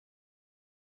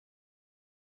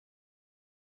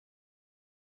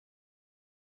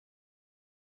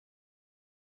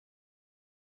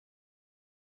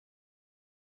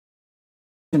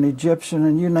an Egyptian,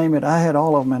 and you name it, I had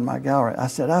all of them in my gallery. I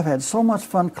said, I've had so much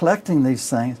fun collecting these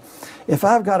things. If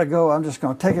I've got to go, I'm just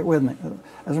going to take it with me.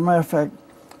 As a matter of fact,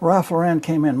 Ralph Lauren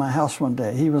came in my house one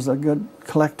day. He was a good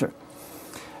collector.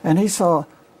 And he saw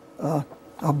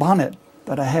a bonnet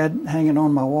that I had hanging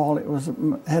on my wall. It was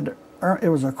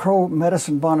a crow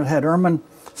medicine bonnet, had ermine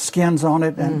skins on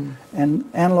it and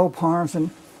antelope horns.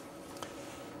 And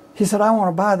he said, I want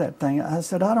to buy that thing. I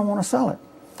said, I don't want to sell it.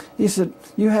 He said,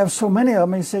 you have so many of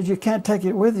them. He said, you can't take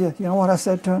it with you. You know what I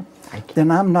said to him?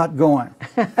 Then I'm not going.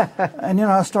 And, you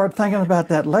know, I started thinking about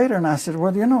that later, and I said,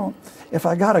 well, you know, if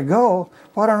I got to go,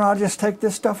 why don't I just take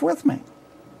this stuff with me?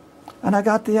 And I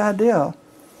got the idea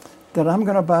that I'm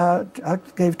going to buy, I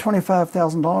gave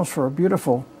 $25,000 for a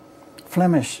beautiful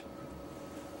Flemish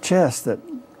chest that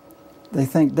they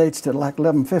think dates to like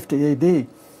 1150 AD.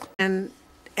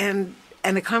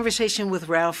 And a conversation with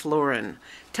Ralph Lauren.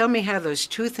 Tell me how those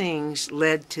two things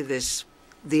led to this,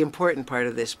 the important part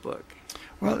of this book.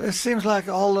 Well, it seems like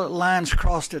all the lines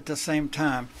crossed at the same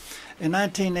time. In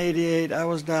 1988, I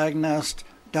was diagnosed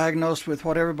with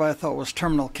what everybody thought was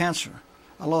terminal cancer.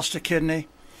 I lost a kidney.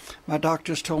 My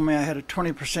doctors told me I had a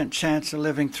 20% chance of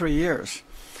living 3 years.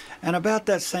 And about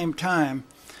that same time,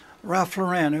 Ralph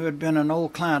Lauren, who had been an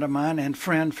old client of mine and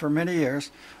friend for many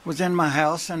years, was in my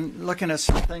house and looking at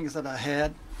some things that I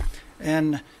had.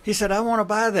 And he said, I want to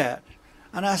buy that.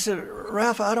 And I said,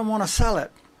 Ralph, I don't want to sell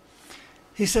it.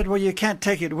 He said, well, you can't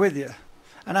take it with you.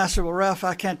 And I said, well, Ralph,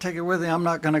 I can't take it with you. I'm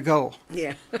not going to go.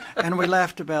 Yeah. And we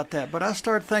laughed about that. But I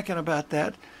started thinking about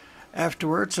that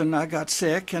afterwards, and I got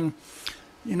sick. And,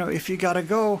 you know, if you got to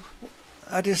go,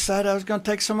 I decided I was going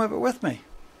to take some of it with me.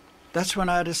 That's when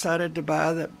I decided to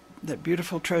buy that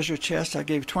beautiful treasure chest. I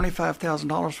gave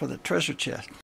 $25,000 for the treasure chest.